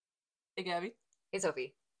Hey, Gabby. Hey,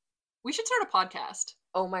 Sophie. We should start a podcast.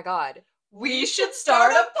 Oh my god. We should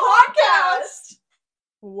start a podcast!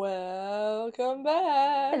 Welcome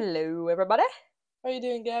back. Hello, everybody. How are you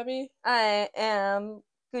doing, Gabby? I am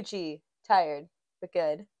Gucci. Tired, but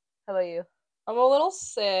good. How about you? I'm a little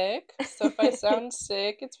sick, so if I sound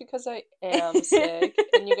sick, it's because I am sick.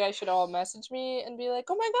 And you guys should all message me and be like,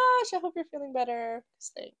 oh my gosh, I hope you're feeling better.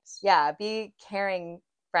 Thanks. Yeah, be caring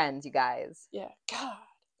friends, you guys. Yeah, God.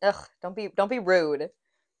 Ugh, don't be rude.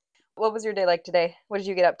 What was your day like today? What did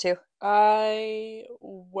you get up to? I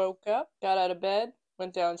woke up, got out of bed,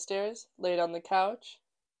 went downstairs, laid on the couch.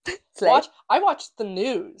 I watched the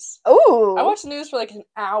news. Oh! I watched the news for like an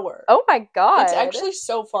hour. Oh my god. It's actually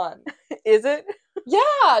so fun. Is it?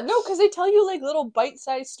 Yeah, no, because they tell you like little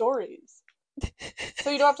bite-sized stories. So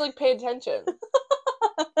you don't have to like pay attention.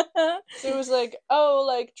 So it was like, oh,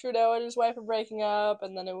 like Trudeau and his wife are breaking up,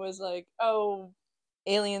 and then it was like, oh,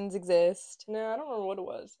 aliens exist. no, I don't remember what it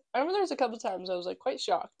was. I remember there was a couple times I was like quite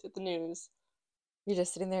shocked at the news. You're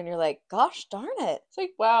just sitting there and you're like, gosh darn it. It's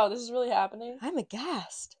like, wow, this is really happening. I'm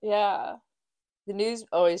aghast. Yeah. The news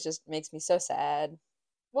always just makes me so sad.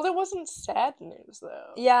 Well, there wasn't sad news,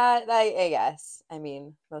 though. Yeah, I guess. I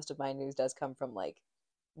mean, most of my news does come from, like,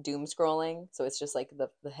 doom scrolling, so it's just, like,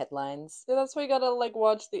 the headlines. Yeah, that's why you gotta, like,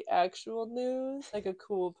 watch the actual news, like a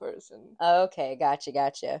cool person. Okay, gotcha.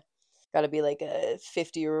 Gotta be, like, a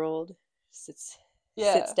 50-year-old. Sits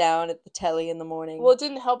down at the telly in the morning. Well, it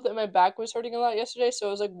didn't help that my back was hurting a lot yesterday, so I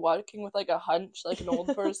was, like, walking with, like, a hunch, like an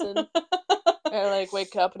old person. And I, like,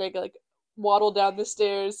 wake up and I, like, waddle down the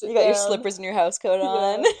stairs. You got your slippers and your house coat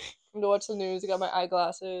on. Yeah. I'm to watch the news. I got my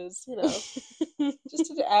eyeglasses. You know, just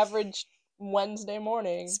an average Wednesday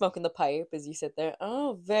morning. Smoking the pipe as you sit there.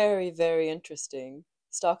 Oh, very, very interesting.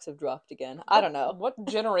 Stocks have dropped again. I don't know. What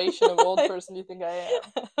generation of old person do you think I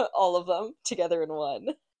am? All of them together in one.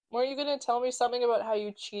 Were you gonna tell me something about how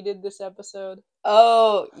you cheated this episode?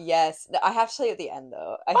 Oh, yes. I have to tell you at the end,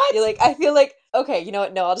 though. I feel like, okay, you know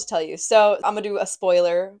what? No, I'll just tell you. So I'm gonna do a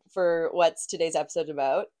spoiler for what's today's episode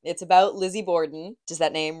about. It's about Lizzie Borden. Does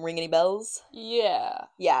that name ring any bells? Yeah.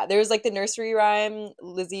 Yeah, there's like the nursery rhyme.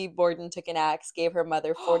 Lizzie Borden took an axe, gave her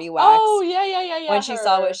mother 40 whacks. Oh, yeah. When she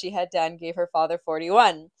saw what she had done, gave her father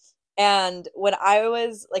 41. And when I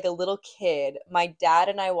was like a little kid, my dad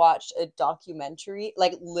and I watched a documentary,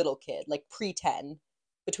 like little kid, like pre-10,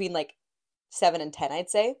 between like 7 and 10, I'd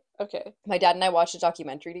say. Okay. My dad and I watched a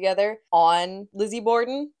documentary together on Lizzie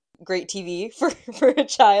Borden. Great TV for a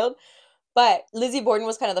child. But Lizzie Borden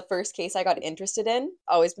was kind of the first case I got interested in.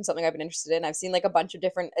 Always been something I've been interested in. I've seen like a bunch of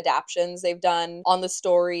different adaptions they've done on the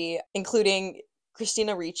story, including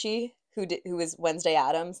Christina Ricci, who was Wednesday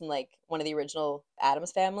Addams and like one of the original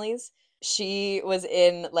Addams families. She was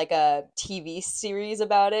in like a TV series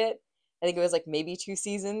about it. I think it was like maybe 2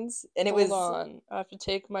 seasons. And it Hold on. I have to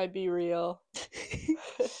take my Be Real.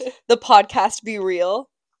 The podcast Be Real.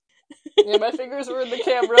 Yeah, my fingers were in the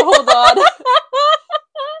camera. Hold on.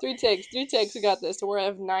 3 takes. We got this. So I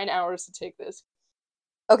have 9 hours to take this.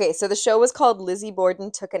 Okay, so the show was called Lizzie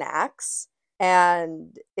Borden Took an Axe.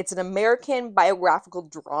 And it's an American biographical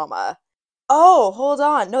drama. Oh, hold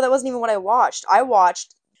on. No, that wasn't even what I watched. I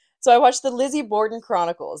watched the Lizzie Borden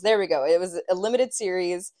Chronicles. There we go. It was a limited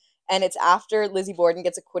series, and it's after Lizzie Borden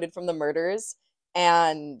gets acquitted from the murders.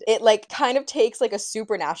 And it like kind of takes like a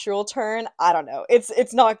supernatural turn. I don't know.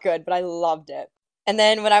 It's not good, but I loved it. And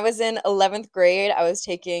then when I was in 11th grade, I was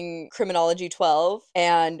taking Criminology 12,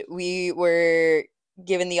 and we were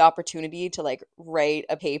given the opportunity to like write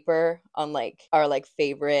a paper on like our like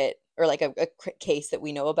favorite or like a case that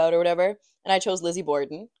we know about or whatever, and I chose Lizzie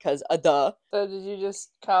Borden because duh. So did you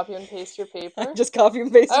just copy and paste your paper? Just copy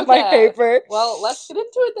and pasted my paper. Well, let's get into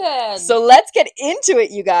it then. So let's get into it,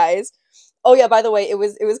 you guys. Oh yeah, by the way, it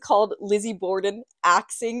was called Lizzie Borden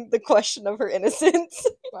Axing the Question of Her Innocence.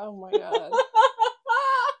 Oh my god.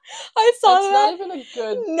 I saw that. It's not even a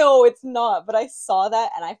good... No, it's not. But I saw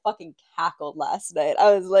that and I fucking cackled last night.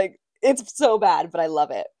 I was like, it's so bad, but I love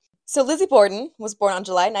it. So Lizzie Borden was born on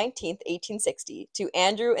July 19th, 1860, to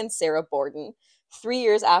Andrew and Sarah Borden. 3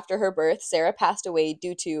 years after her birth, Sarah passed away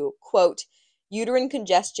due to, quote, uterine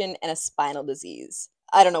congestion and a spinal disease.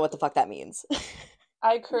 I don't know what the fuck that means.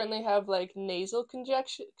 I currently have, like, nasal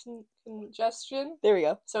congestion. There we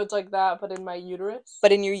go. So it's like that, but in my uterus.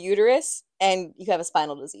 But in your uterus, and you have a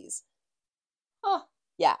spinal disease. Huh.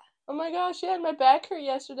 Yeah. Oh my gosh, yeah, my back hurt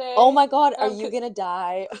yesterday. Oh my god, are you gonna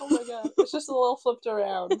die? Oh my god, it's just a little flipped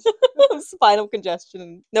around. Spinal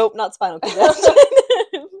congestion. Nope, not spinal congestion.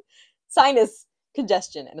 Sinus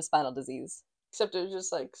congestion and a spinal disease. Except it was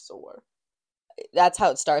just, like, sore. That's how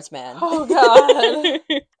it starts, man. Oh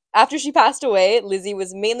god. After she passed away, Lizzie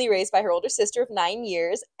was mainly raised by her older sister of 9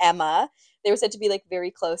 years, Emma. They were said to be like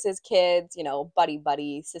very close as kids, you know, buddy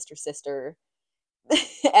buddy, sister sister.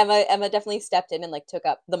 Emma definitely stepped in and like took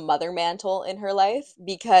up the mother mantle in her life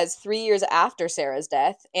because 3 years after Sarah's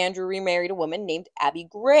death, Andrew remarried a woman named Abby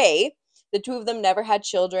Gray. The two of them never had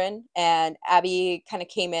children, and Abby kind of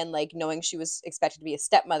came in like knowing she was expected to be a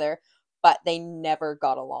stepmother, but they never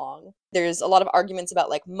got along. There's a lot of arguments about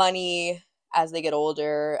like money as they get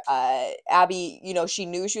older. Abby, you know, she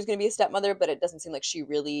knew she was going to be a stepmother, but it doesn't seem like she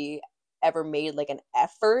really ever made like an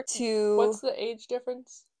effort to. What's the age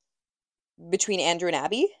difference between Andrew and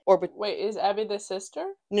Abby? Or wait, is Abby the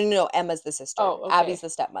sister? No, Emma's the sister. Oh, okay. Abby's the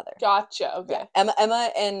stepmother. Gotcha. Okay. Yeah.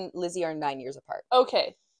 Emma and Lizzie are 9 years apart.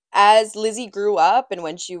 Okay. As Lizzie grew up and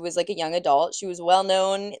when she was like a young adult, she was well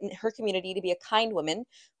known in her community to be a kind woman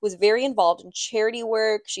who was very involved in charity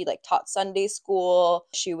work. She like taught Sunday school.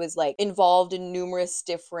 She was like involved in numerous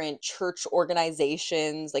different church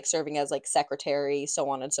organizations, like serving as like secretary, so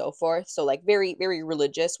on and so forth. So like very, very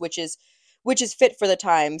religious, which is fit for the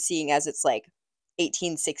time, seeing as it's like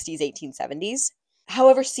 1860s, 1870s.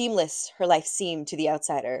 However seamless her life seemed to the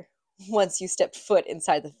outsider, once you stepped foot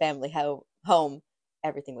inside the family home,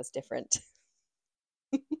 everything was different.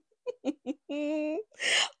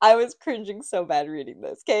 I was cringing so bad reading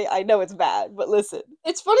this, okay? I know it's bad, but listen.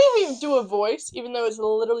 It's funny how you do a voice, even though it's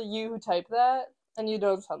literally you who typed that, and you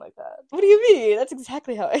don't sound like that. What do you mean? That's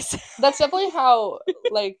exactly how I sound. That's definitely how,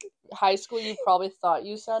 like, high school you probably thought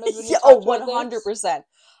you sounded when you Yeah, talked about this. 100%.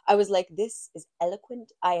 I was like, this is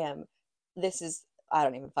eloquent. I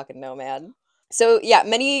don't even fucking know, man. So yeah,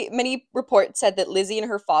 many reports said that Lizzie and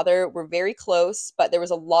her father were very close, but there was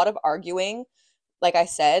a lot of arguing. Like I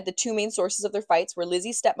said, the two main sources of their fights were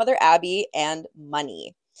Lizzie's stepmother Abby and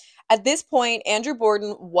money. At this point, Andrew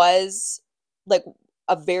Borden was like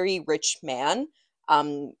a very rich man.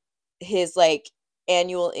 His like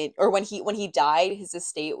when he died, his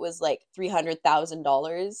estate was like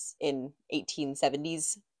 $300,000 in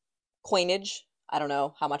 1870s coinage. I don't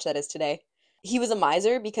know how much that is today. He was a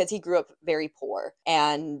miser because he grew up very poor,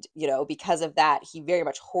 and you know, because of that, he very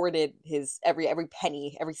much hoarded his every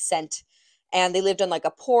penny, every cent. And they lived on like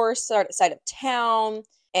a poor side of town,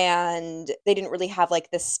 and they didn't really have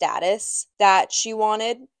like the status that she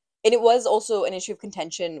wanted. And it was also an issue of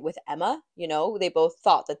contention with Emma. You know, they both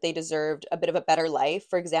thought that they deserved a bit of a better life.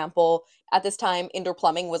 For example, at this time, indoor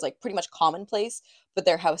plumbing was like pretty much commonplace, but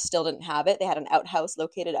their house still didn't have it. They had an outhouse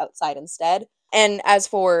located outside instead. And as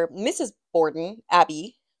for Mrs. Borden,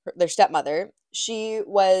 Abby, their stepmother, she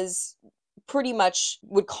was pretty much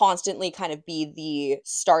would constantly kind of be the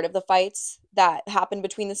start of the fights that happened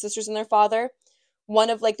between the sisters and their father. One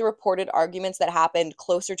of like the reported arguments that happened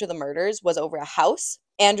closer to the murders was over a house.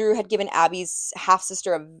 Andrew had given Abby's half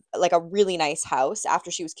sister a really nice house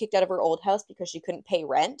after she was kicked out of her old house because she couldn't pay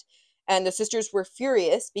rent. And the sisters were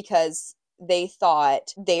furious because they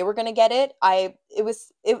thought they were gonna get it.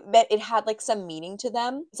 It had like some meaning to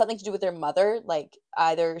them, something to do with their mother. Like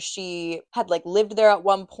either she had like lived there at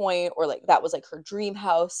one point, or like that was like her dream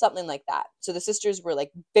house, something like that. So the sisters were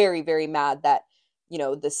like very, very mad that, you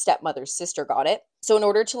know, the stepmother's sister got it. So in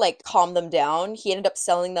order to like calm them down, he ended up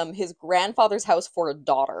selling them his grandfather's house for $1,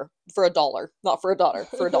 not for a daughter,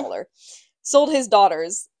 for $1. Sold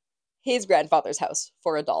his grandfather's house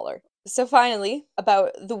for $1. So finally,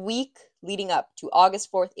 about the week leading up to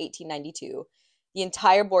August 4th, 1892, the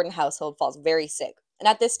entire Borden household falls very sick. And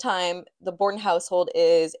at this time, the Borden household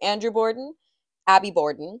is Andrew Borden, Abby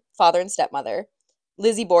Borden, father and stepmother,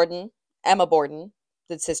 Lizzie Borden, Emma Borden,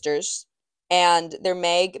 the sisters, and their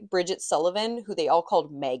Meg, Bridget Sullivan, who they all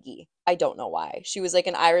called Maggie. I don't know why. She was like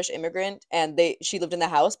an Irish immigrant, and she lived in the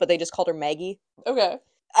house, but they just called her Maggie. Okay.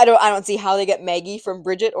 I don't see how they get Maggie from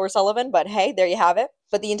Bridget or Sullivan, but hey, there you have it.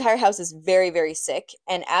 But the entire house is very, very sick,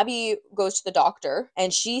 and Abby goes to the doctor,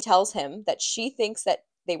 and she tells him that she thinks that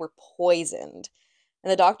they were poisoned.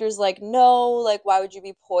 And the doctor's like, no, like, why would you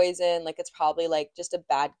be poisoned? Like, it's probably like just a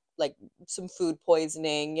bad, like some food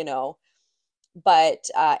poisoning, you know. But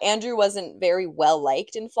Andrew wasn't very well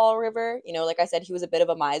liked in Fall River. You know, like I said, he was a bit of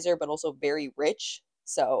a miser, but also very rich.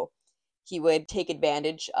 So he would take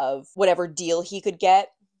advantage of whatever deal he could get,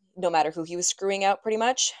 no matter who he was screwing out, pretty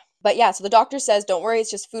much. But yeah, so the doctor says, don't worry,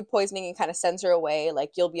 it's just food poisoning, and kind of sends her away.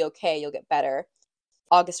 Like, you'll be okay, you'll get better.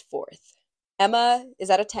 August 4th. Emma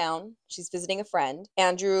is out of town. She's visiting a friend.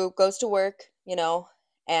 Andrew goes to work, you know,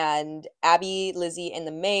 and Abby, Lizzie, and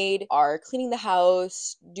the maid are cleaning the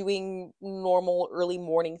house, doing normal early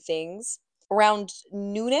morning things. Around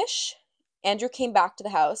noonish, Andrew came back to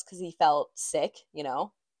the house because he felt sick, you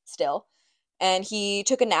know, still. And he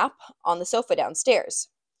took a nap on the sofa downstairs.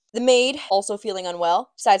 The maid, also feeling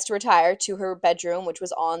unwell, decides to retire to her bedroom, which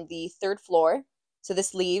was on the 3rd floor. So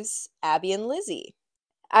this leaves Abby and Lizzie.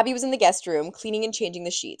 Abby was in the guest room, cleaning and changing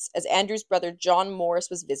the sheets, as Andrew's brother John Morris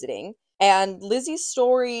was visiting. And Lizzie's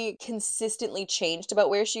story consistently changed about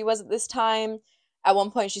where she was at this time. At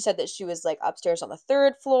one point, she said that she was like upstairs on the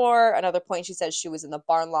 3rd floor. Another point, she said she was in the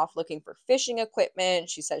barn loft looking for fishing equipment.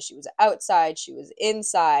 She said she was outside. She was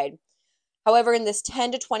inside. However, in this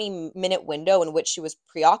 10 to 20 minute window in which she was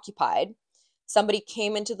preoccupied, somebody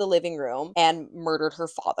came into the living room and murdered her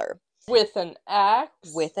father. With an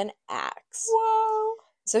axe? With an axe. Whoa.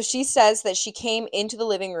 So she says that she came into the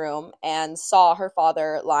living room and saw her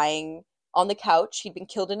father lying on the couch. He'd been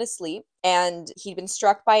killed in his sleep, and he'd been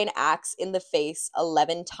struck by an axe in the face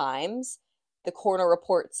 11 times. The coroner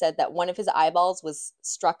report said that one of his eyeballs was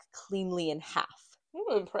struck cleanly in half.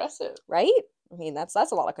 Ooh, impressive. Right? I mean, that's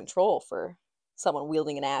a lot of control for someone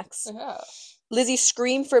wielding an axe. Yeah. Lizzie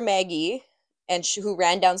screamed for Maggie, who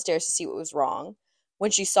ran downstairs to see what was wrong.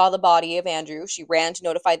 When she saw the body of Andrew, she ran to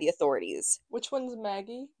notify the authorities. Which one's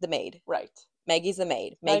Maggie? The maid. Right. Maggie's the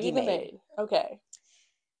maid. Maggie the maid. Okay.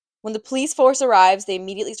 When the police force arrives, they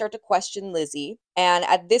immediately start to question Lizzie. And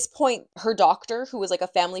at this point, her doctor, who was like a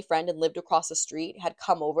family friend and lived across the street, had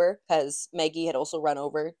come over because Maggie had also run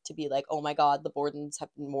over to be like, oh my God, the Bordens have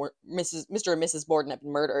been Mr. and Mrs. Borden have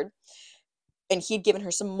been murdered. And he'd given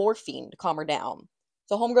her some morphine to calm her down.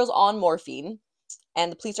 So homegirl's on morphine,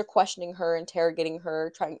 and the police are questioning her, interrogating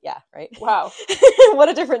her, right? Wow. What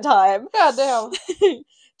a different time. God damn.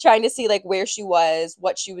 Trying to see like where she was,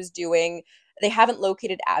 what she was doing. They haven't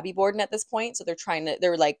located Abby Borden at this point, so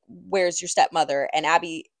they're like, where's your stepmother?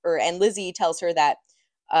 And Lizzie tells her that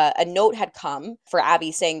a note had come for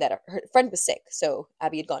Abby saying that her friend was sick, so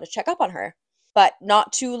Abby had gone to check up on her. But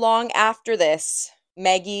not too long after this,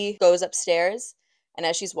 Maggie goes upstairs, and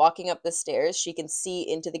as she's walking up the stairs, she can see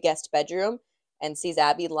into the guest bedroom and sees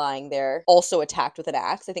Abby lying there, also attacked with an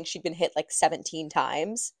axe. I think she'd been hit like 17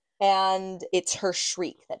 times. And it's her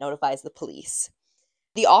shriek that notifies the police.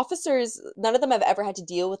 The officers, none of them have ever had to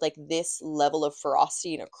deal with like this level of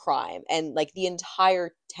ferocity in a crime. And like the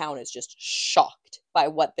entire town is just shocked by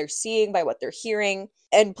what they're seeing, by what they're hearing.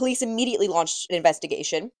 And police immediately launched an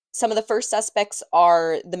investigation. Some of the first suspects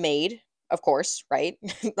are the maid, of course, right?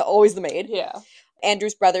 Always the maid. Yeah.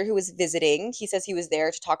 Andrew's brother, who was visiting, he says he was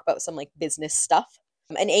there to talk about some like business stuff.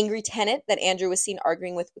 An angry tenant that Andrew was seen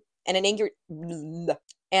arguing with, and an angry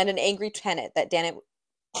tenant that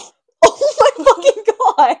oh my fucking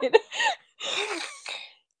God.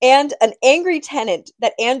 And an angry tenant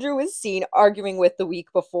that Andrew was seen arguing with the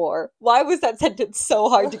week before. Why was that sentence so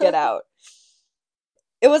hard to get out?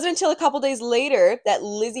 It wasn't until a couple days later that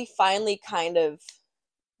Lizzie finally the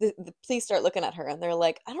police start looking at her and they're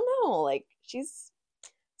like, I don't know, like she's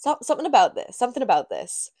something about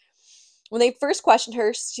this. When they first questioned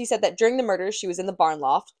her, she said that during the murder, she was in the barn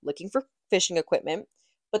loft looking for fishing equipment.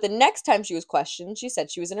 But the next time she was questioned, she said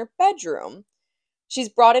she was in her bedroom. She's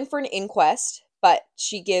brought in for an inquest, but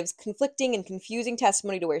she gives conflicting and confusing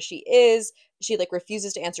testimony to where she is. She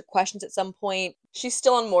refuses to answer questions at some point. She's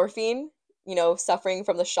still on morphine, suffering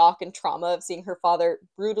from the shock and trauma of seeing her father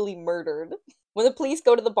brutally murdered. When the police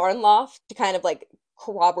go to the barn loft to kind of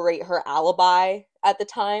corroborate her alibi at the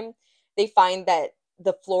time, they find that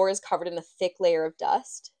the floor is covered in a thick layer of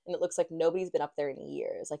dust, and it looks like nobody's been up there in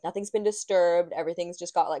years. Nothing's been disturbed. Everything's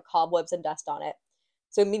just got cobwebs and dust on it.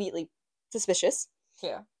 So immediately suspicious.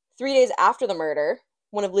 Yeah. 3 days after the murder,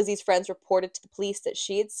 one of Lizzie's friends reported to the police that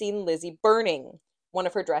she had seen Lizzie burning one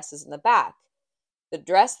of her dresses in the back. The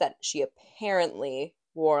dress that she apparently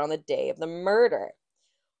wore on the day of the murder.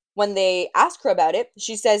 When they ask her about it,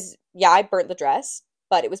 she says, yeah, I burnt the dress,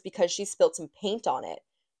 but it was because she spilled some paint on it.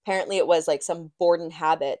 Apparently it was some Borden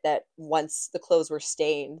habit that once the clothes were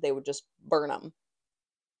stained, they would just burn them.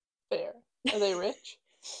 Fair. Are they rich?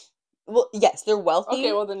 Well, yes, they're wealthy.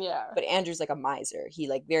 Okay, well then, yeah. But Andrew's a miser.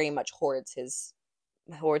 He very much hoards his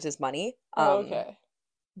money. Okay.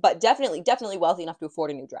 But definitely wealthy enough to afford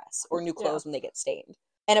a new dress or new clothes when they get stained.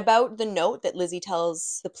 And about the note that Lizzie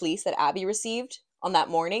tells the police that Abby received on that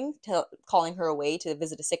morning, calling her away to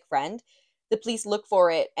visit a sick friend, the police look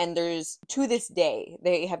for it, and to this day,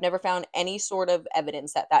 they have never found any sort of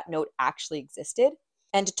evidence that note actually existed.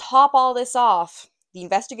 And to top all this off, the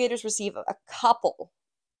investigators receive a couple,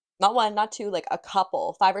 not one, not two, a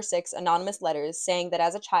couple, 5 or 6 anonymous letters saying that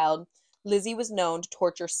as a child, Lizzie was known to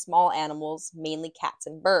torture small animals, mainly cats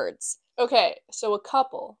and birds. Okay, so a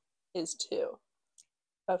couple is 2.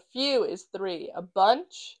 A few is 3. A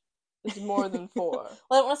bunch is more than 4. Well,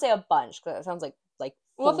 I don't want to say a bunch, because that sounds like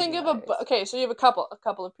well, think of okay, so you have a couple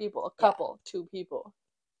of people, 2 people.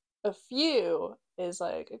 A few is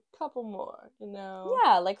like a couple more, you know?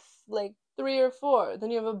 Yeah, like 3 or 4.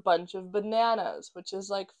 Then you have a bunch of bananas, which is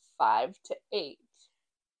like 5 to 8.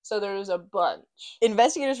 So there's a bunch.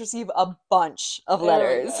 investigators receive a bunch of There we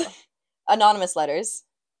letters, go. anonymous letters,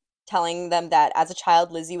 telling them that as a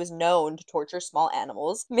child, Lizzie was known to torture small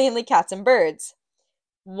animals, mainly cats and birds.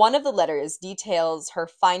 One of the letters details her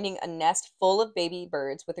finding a nest full of baby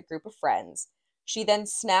birds with a group of friends. She then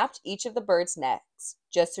snapped each of the birds' necks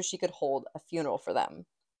just so she could hold a funeral for them.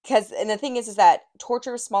 And the thing is that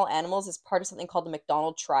torture of small animals is part of something called the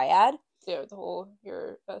McDonald Triad. Yeah, the whole,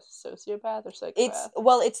 you're a sociopath or psychopath?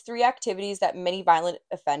 It's 3 activities that many violent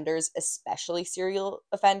offenders, especially serial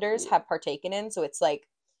offenders, have partaken in. So it's like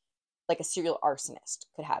a serial arsonist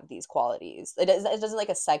could have these qualities. It doesn't like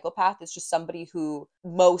a psychopath. It's just somebody who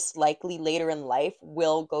most likely later in life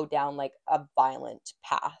will go down like a violent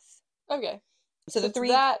path. Okay. So the it's 3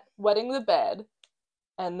 that, wetting the bed,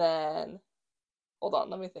 and then hold on,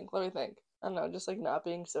 let me think. I don't know, just like not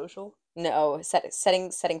being social. No,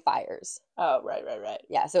 setting fires. Oh, right.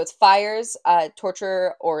 Yeah, so it's fires,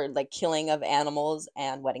 torture or like killing of animals,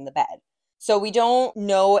 and wetting the bed. So we don't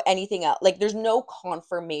know anything else. Like, there's no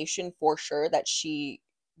confirmation for sure that she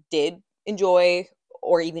did enjoy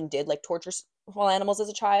or even did like torture small animals as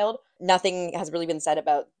a child. Nothing has really been said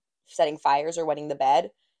about setting fires or wetting the bed.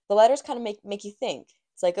 The letters kind of make you think.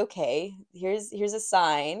 It's like, okay, here's a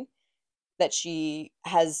sign that she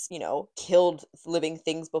has, killed living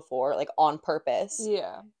things before, like on purpose.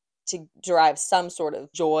 Yeah. To derive some sort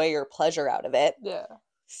of joy or pleasure out of it. Yeah.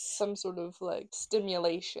 Some sort of like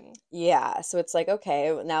stimulation. Yeah, so it's like,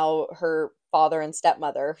 okay, now her father and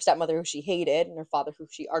stepmother who she hated, and her father who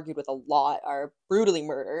she argued with a lot, are brutally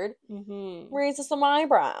murdered. Raises some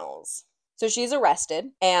eyebrows. So she's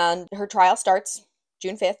arrested, and her trial starts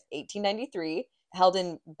June 5th, 1893, held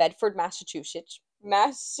in Bedford, Massachusetts.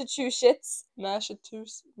 Massachusetts. No,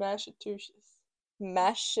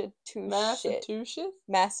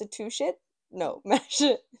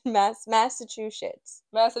 Massachusetts.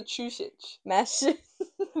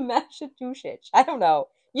 Massachusetts. I don't know.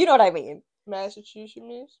 You know what I mean.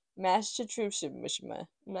 Massachusetts.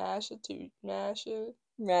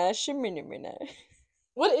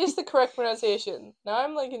 What is the correct pronunciation? Now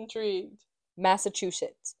I'm like intrigued.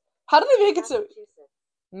 Massachusetts. How do they make it so?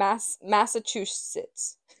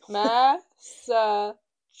 Massachusetts.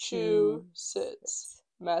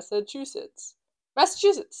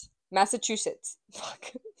 Massachusetts.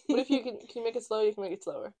 Fuck. What if you can you make it slow? You can make it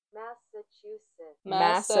slower.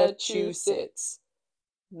 Massachusetts.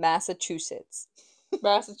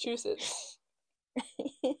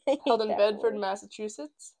 Held in Bedford,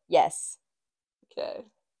 Massachusetts? Yes. Okay.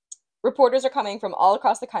 Reporters are coming from all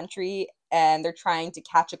across the country, and they're trying to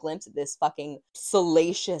catch a glimpse of this fucking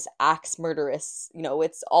salacious axe murderess.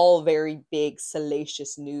 It's all very big,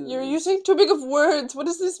 salacious news. You're using too big of words. What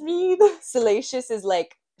does this mean? Salacious is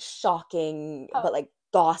like shocking, but like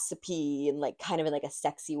gossipy and like kind of in like a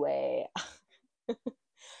sexy way.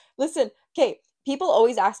 Listen, okay, people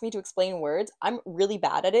always ask me to explain words. I'm really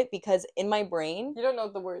bad at it because in my brain... You don't know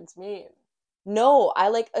what the words mean. No, I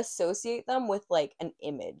like associate them with like an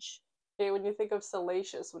image. Okay, when you think of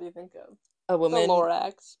salacious, what do you think of? A woman... The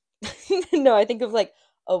Lorax. No, I think of like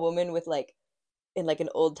a woman with like, in like an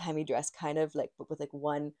old-timey dress, kind of like, but with like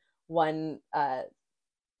one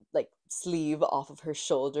like sleeve off of her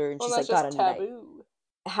shoulder, and she's like got a taboo.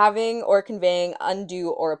 knife. Having or conveying undue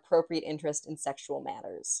or appropriate interest in sexual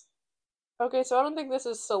matters. Okay, so I don't think this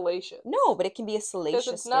is salacious. No, but it can be a salacious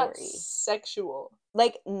it's story. Not sexual.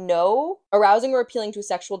 Like, no, arousing or appealing to a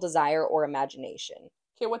sexual desire or imagination.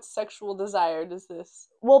 Okay, what sexual desire does this?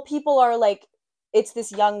 Well, people are like, it's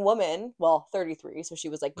this young woman, well, 33, so she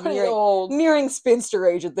was like nearing spinster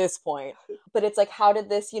age at this point. But it's like, how did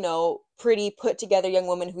this, pretty put together young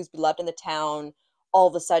woman who's beloved in the town, all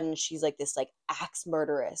of a sudden she's like this like axe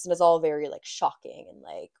murderess, and it's all very like shocking and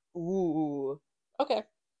like, ooh. Okay.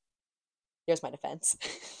 Here's my defense.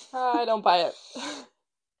 I don't buy it.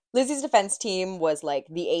 Lizzie's defense team was like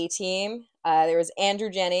the A team. There was Andrew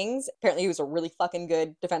Jennings. Apparently he was a really fucking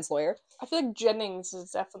good defense lawyer. I feel like Jennings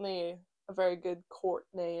is definitely a very good court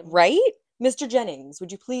name. Right? Mr. Jennings,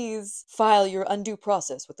 would you please file your undue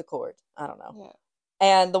process with the court? I don't know. Yeah.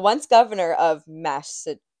 And the once governor of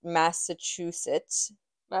Massachusetts,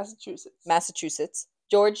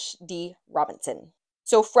 George D. Robinson.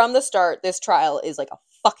 So from the start, this trial is like a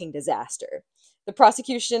fucking disaster. The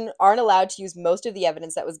prosecution aren't allowed to use most of the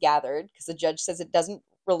evidence that was gathered because the judge says it doesn't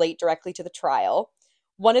relate directly to the trial.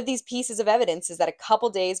 One of these pieces of evidence is that a couple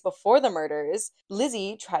days before the murders,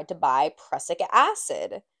 Lizzie tried to buy prussic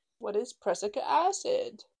acid. What is prussic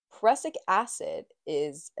acid? Prussic acid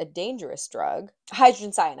is a dangerous drug.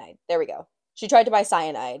 Hydrogen cyanide. There we go. She tried to buy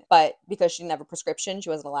cyanide, but because she didn't have a prescription, she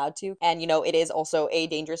wasn't allowed to. And, it is also a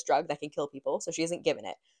dangerous drug that can kill people, so she isn't given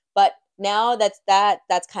it. But now that's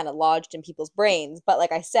kind of lodged in people's brains. But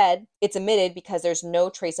like I said, it's omitted because there's no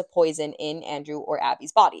trace of poison in Andrew or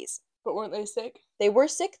Abby's bodies. But weren't they sick? They were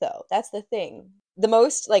sick, though. That's the thing. The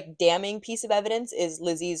most, damning piece of evidence is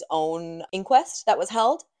Lizzie's own inquest that was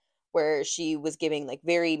held, where she was giving,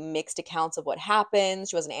 very mixed accounts of what happened.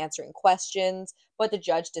 She wasn't answering questions, but the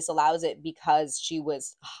judge disallows it because she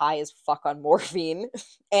was high as fuck on morphine,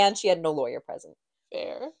 and she had no lawyer present.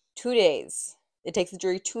 Fair. 2 days. It takes the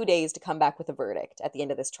jury 2 days to come back with a verdict at the end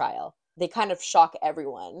of this trial. They kind of shock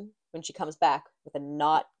everyone when she comes back with a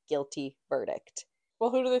not guilty verdict. Well,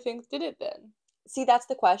 who do they think did it then? See, that's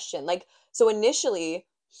the question. So initially...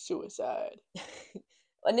 Suicide.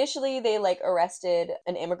 Initially, they, arrested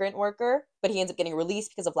an immigrant worker, but he ends up getting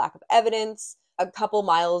released because of lack of evidence. A couple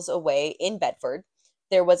miles away in Bedford,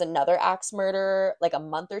 there was another axe murder, a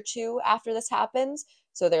month or two after this happens.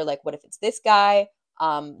 So they're like, what if it's this guy?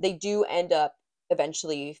 They do end up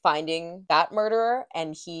eventually finding that murderer,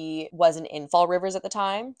 and he wasn't in Fall Rivers at the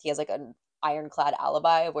time. He has, an ironclad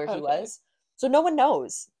alibi of where he was. So no one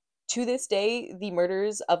knows. To this day, the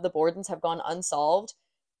murders of the Bordens have gone unsolved.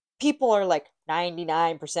 People are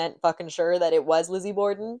 99% fucking sure that it was Lizzie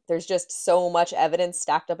Borden. There's just so much evidence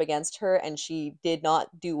stacked up against her, and she did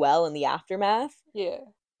not do well in the aftermath. Yeah.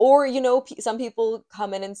 Or, some people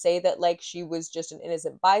come in and say that, she was just an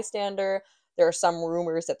innocent bystander. There are some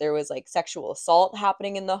rumors that there was, sexual assault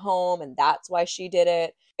happening in the home, and that's why she did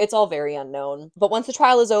it. It's all very unknown. But once the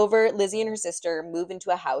trial is over, Lizzie and her sister move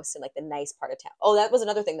into a house in, the nice part of town. Oh, that was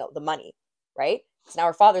another thing, though, the money, right? Because now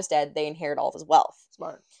her father's dead, they inherit all of his wealth.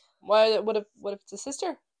 Smart. Why? What if it's a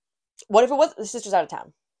sister? What if it was the sister's out of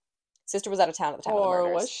town? Sister was out of town at the time of the murders.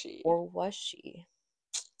 Or was she? Or was she?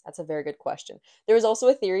 That's a very good question. There was also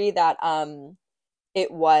a theory that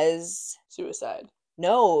it was suicide.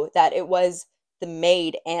 No, that it was the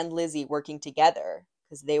maid and Lizzie working together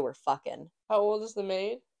because they were fucking. How old is the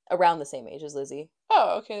maid? Around the same age as Lizzie.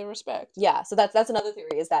 Oh, okay, respect. Yeah, so that's another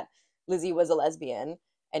theory, is that Lizzie was a lesbian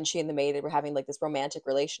and she and the maid were having this romantic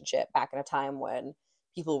relationship back in a time when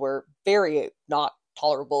people were very not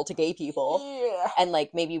tolerable to gay people. Yeah. And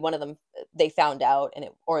maybe one of them, they found out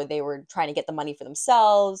or they were trying to get the money for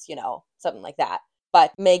themselves, something like that.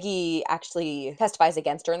 But Maggie actually testifies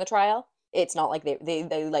against her in the trial. It's not like they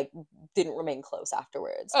didn't remain close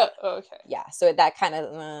afterwards. Oh, okay. Yeah, so that kind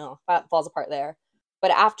of falls apart there.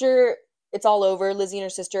 But after it's all over, Lizzie and her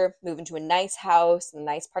sister move into a nice house in a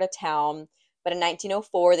nice part of town. But in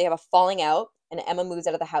 1904, they have a falling out, and Emma moves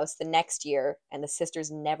out of the house the next year, and the sisters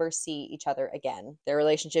never see each other again. Their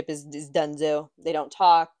relationship is donezo. They don't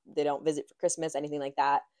talk, they don't visit for Christmas, anything like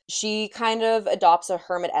that. She kind of adopts a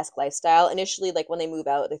hermit-esque lifestyle. Initially, when they move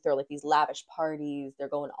out, they throw these lavish parties. They're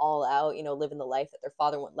going all out, living the life that their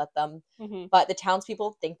father wouldn't let them. Mm-hmm. But the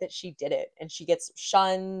townspeople think that she did it, and she gets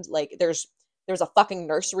shunned. There's a fucking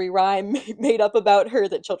nursery rhyme made up about her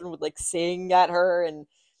that children would sing at her, and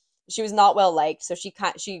she was not well liked. So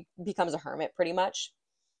she becomes a hermit pretty much.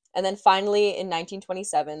 And then finally, in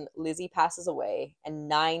 1927, Lizzie passes away, and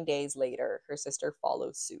 9 days later, her sister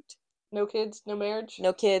follows suit. No kids, no marriage?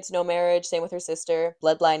 No kids, no marriage. Same with her sister.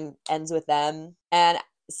 Bloodline ends with them. And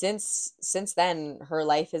since then, her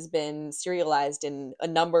life has been serialized in a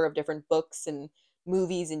number of different books and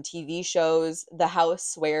movies and TV shows. The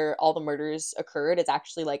house where all the murders occurred is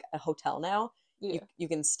actually a hotel now. Yeah. You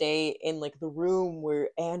can stay in the room where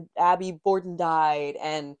Abby Borden died,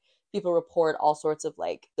 and people report all sorts of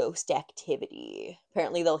ghost activity.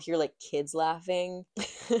 Apparently they'll hear kids laughing. I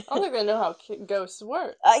don't think they know how ghosts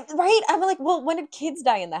work. Right? I'm well, when did kids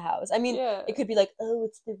die in the house? I mean, yeah. It could be oh,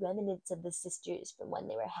 it's the remnants of the sisters from when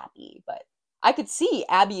they were happy. But I could see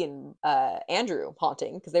Abby and Andrew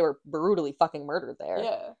haunting because they were brutally fucking murdered there.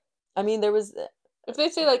 Yeah. I mean, there was... If they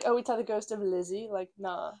say oh, we saw the ghost of Lizzie,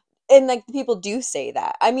 nah. And people do say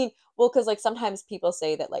that. I mean, well, because sometimes people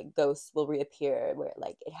say that ghosts will reappear where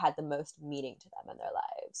it had the most meaning to them in their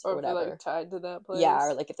lives or whatever. If they're tied to that place. Yeah,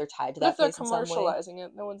 or if they're tied to that place in some way. If they're commercializing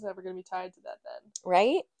it, no one's ever going to be tied to that then.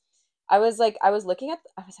 Right? I was actually looking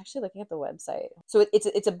at the website. So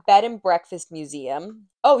it's a bed and breakfast museum.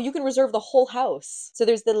 Oh, you can reserve the whole house. So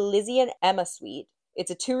there's the Lizzie and Emma suite.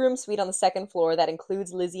 It's a 2-room suite on the second floor that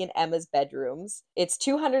includes Lizzie and Emma's bedrooms. It's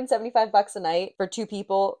 $275 a night for 2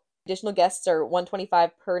 people. Additional guests are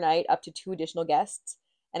 $125 per night, up to 2 additional guests.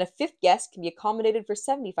 And a 5th guest can be accommodated for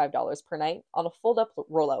 $75 per night on a fold-up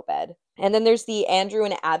rollout bed. And then there's the Andrew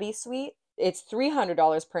and Abby suite. It's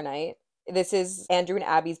 $300 per night. This is Andrew and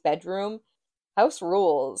Abby's bedroom. House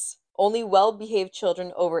rules. Only well-behaved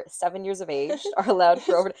children over 7 years of age are allowed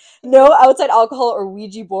for over... No outside alcohol or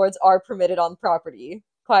Ouija boards are permitted on property.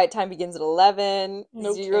 Quiet time begins at 11.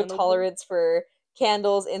 No Zero candle. tolerance for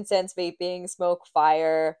candles, incense, vaping, smoke,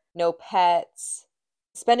 fire. No pets.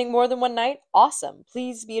 Spending more than one night? Awesome.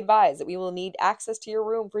 Please be advised that we will need access to your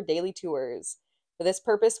room for daily tours. For this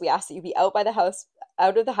purpose, we ask that you be out of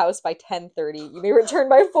the house by 10:30. You may return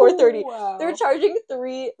by 4:30. Wow. They're charging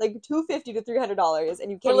 $250 to $300,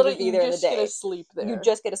 and you For can't literally, even be you there in the just get day. to sleep there. You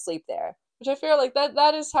just get to sleep there. Which I feel like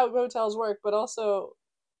that is how hotels work, but also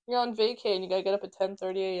you're on vacay and you gotta get up at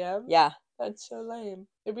 10:30 a.m. Yeah. That's so lame.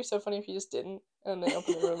 It'd be so funny if you just didn't, and they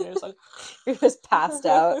open the room and you're just like... You're just passed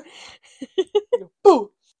out.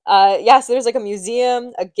 Boo! Yeah, so there's like a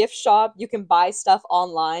museum, a gift shop. You can buy stuff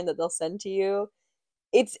online that they'll send to you.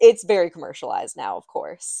 It's very commercialized now, of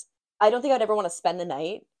course. I don't think I'd ever want to spend the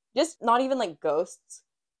night. Just not even like ghosts,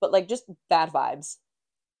 but like just bad vibes.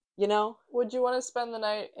 You know? Would you want to spend the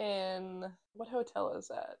night in... What hotel is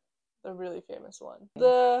that? The really famous one.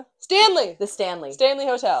 The Stanley! The Stanley. Stanley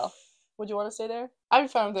Hotel. Would you want to stay there? I'd be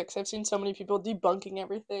fine with it because I've seen so many people debunking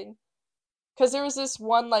everything. Because there was this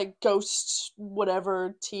one, like, ghost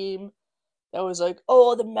whatever team that was like,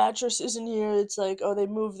 oh, the mattress isn't here. It's like, oh, they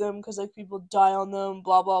moved them because, like, people die on them,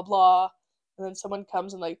 blah, blah, blah. And then someone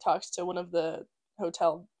comes and, like, talks to one of the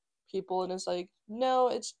hotel people and is like,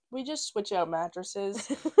 no, we just switch out mattresses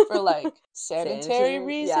for, like, sanitary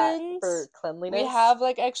reasons. Yeah, for cleanliness. We have,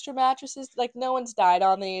 like, extra mattresses. Like, no one's died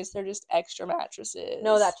on these. They're just extra mattresses.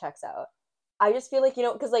 No, that checks out. I just feel like,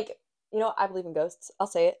 because, like, I believe in ghosts. I'll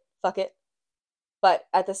say it. Fuck it. But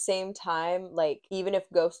at the same time, like, even if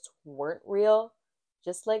ghosts weren't real,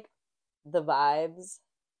 just, like, the vibes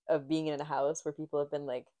of being in a house where people have been,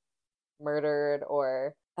 like, murdered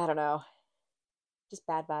or, I don't know, just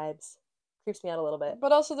bad vibes. Creeps me out a little bit.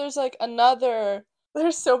 But also there's, like,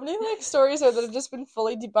 there's so many, like, stories there that have just been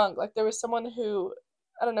fully debunked. Like, there was someone who,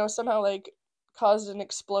 I don't know, somehow, like, caused an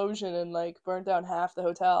explosion and, like, burned down half the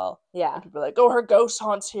hotel. Yeah. And people are like, oh, her ghost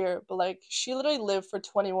haunts here. But, like, she literally lived for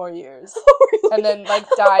 20 more years. Really? And then, like,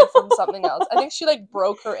 died from something else. I think she, like,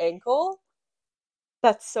 broke her ankle.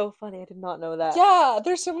 That's so funny. I did not know that. Yeah,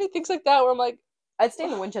 there's so many things like that where I'm like... I'd stay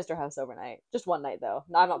in the Winchester house overnight. Just one night, though.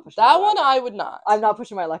 No, I'm not pushing that my luck. one I would not. I'm not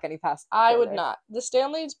pushing my luck any past I would further. not. The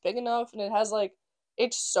Stanley's big enough and it has, like...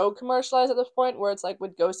 It's so commercialized at this point where it's like,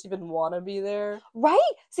 would ghosts even want to be there? Right?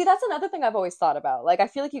 See, that's another thing I've always thought about. Like, I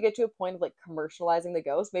feel like you get to a point of, like, commercializing the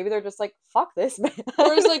ghost. Maybe they're just like, fuck this, man.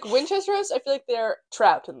 Whereas, like, Winchester House, I feel like they're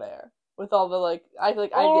trapped in there. With all the, like, I feel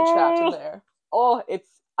like I'd get trapped in there. Oh,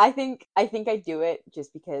 I think I'd do it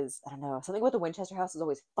just because, I don't know, something with the Winchester House is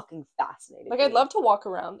always fucking fascinating. Like, I'd love to walk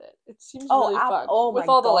around it. It seems really fun. With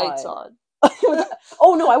all the lights on.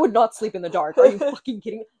 Oh no, I would not sleep in the dark. Are you fucking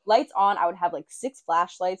kidding me? Lights on, I would have like 6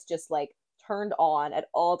 flashlights just like turned on at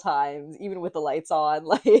all times, even with the lights on.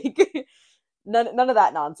 Like none of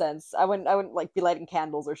that nonsense. I wouldn't like be lighting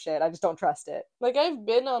candles or shit. I just don't trust it. Like, I've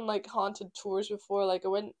been on like haunted tours before. Like, I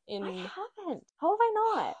went in... I haven't. How have I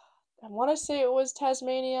not? I want to say it was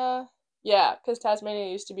Tasmania. Yeah, because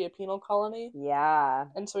Tasmania used to be a penal colony. Yeah.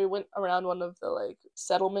 And so we went around one of the, like,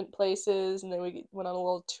 settlement places, and then we went on a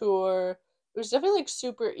little tour. It was definitely, like,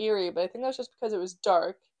 super eerie, but I think that was just because it was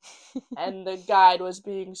dark. And the guide was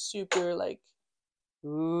being super, like...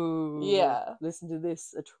 Ooh. Yeah. Listen to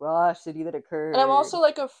this atrocity that occurred. And I'm also,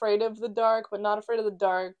 like, afraid of the dark, but not afraid of the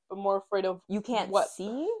dark, but more afraid of... You can't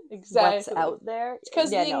see exactly what's out there? It's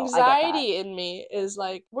because the anxiety in me is,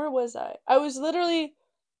 like... Where was I? I was literally...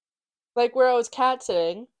 Like, where I was cat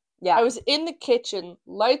sitting, yeah. I was in the kitchen,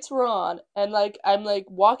 lights were on, and, like, I'm, like,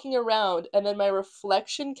 walking around, and then my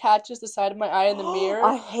reflection catches the side of my eye in the mirror.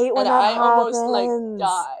 I hate when and that I happens. almost, like,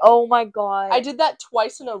 die. Oh my god. I did that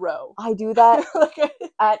twice in a row. I do that.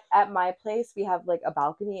 At my place, we have, like, a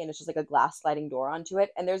balcony, and it's just, like, a glass sliding door onto it,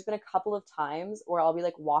 and there's been a couple of times where I'll be,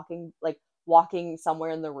 like, walking somewhere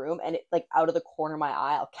in the room, and it, like, out of the corner of my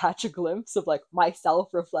eye, I'll catch a glimpse of, like, myself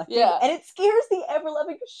reflecting, and it scares the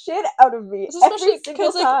ever-loving shit out of me. Especially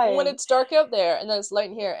because, like, when it's dark out there, and then it's light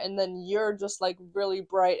in here, and then you're just, like, really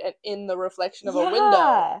bright and in the reflection of a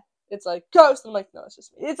window. It's like, ghost! And I'm like, no, it's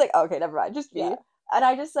just me. It's like, okay, never mind, just me. Yeah. And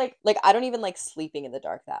I just, like, I don't even like sleeping in the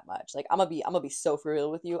dark that much. Like, I'm gonna be so for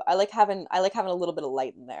real with you. I like having a little bit of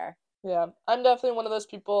light in there. Yeah, I'm definitely one of those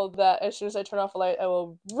people that as soon as I turn off a light, I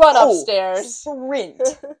will run upstairs. Sprint.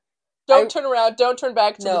 Don't turn around, don't turn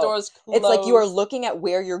back till the door's closed. It's like you are looking at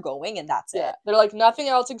where you're going, and that's it. They're like, nothing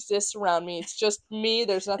else exists around me. It's just me.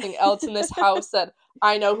 There's nothing else in this house that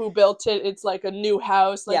I know who built it. It's like a new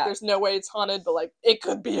house. Like, there's no way it's haunted, but, like, it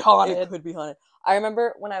could be haunted. It could be haunted. I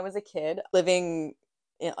remember when I was a kid living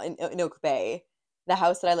in Oak Bay, the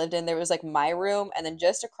house that I lived in, there was like my room, and then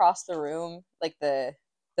just across the room, like the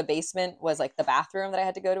basement was like the bathroom that I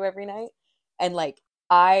had to go to every night. And like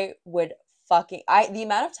I would the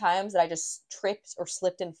amount of times that I just tripped or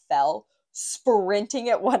slipped and fell sprinting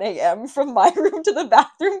at 1 a.m. from my room to the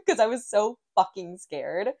bathroom because I was so fucking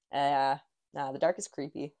scared. Nah, the dark is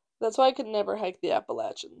creepy. That's why I could never hike the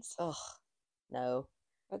Appalachians. Ugh, no.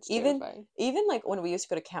 That's Even terrifying. even like when we used to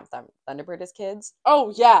go to Camp Thunderbird as kids.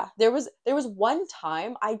 Oh yeah. There was one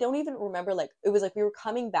time, I don't even remember, like it was like we were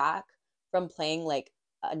coming back from playing like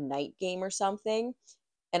a night game or something,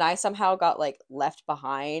 and I somehow got like left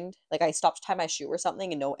behind. Like I stopped to tie my shoe or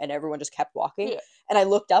something, and everyone just kept walking. Yeah. And I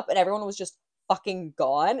looked up and everyone was just fucking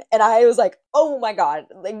gone. And I was like, oh my god,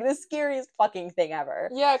 like the scariest fucking thing ever.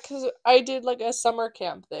 Yeah, because I did like a summer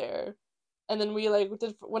camp there. And then we like went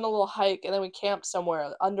a little hike, and then we camped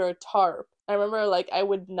somewhere under a tarp. I remember like I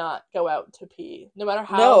would not go out to pee. No matter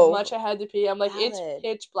how much I had to pee. I'm like, it's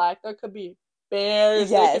pitch black. There could be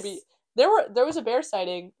bears. Yes. There was a bear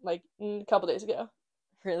sighting like a couple days ago.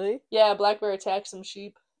 Really? Yeah, a black bear attacked some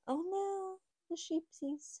sheep. Oh no. The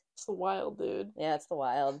sheepsies. It's the wild, dude. Yeah, it's the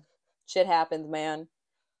wild. Shit happens, man.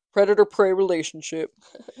 Predator-prey relationship.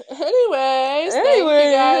 Anyways, thank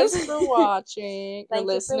you guys for watching or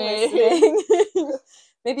listening.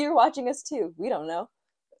 Maybe you're watching us too. We don't know.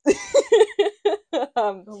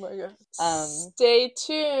 Oh my god. Stay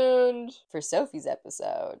tuned for Sophie's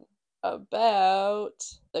episode about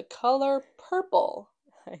the color purple.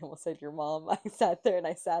 I almost said your mom. I sat there and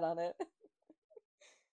I sat on it.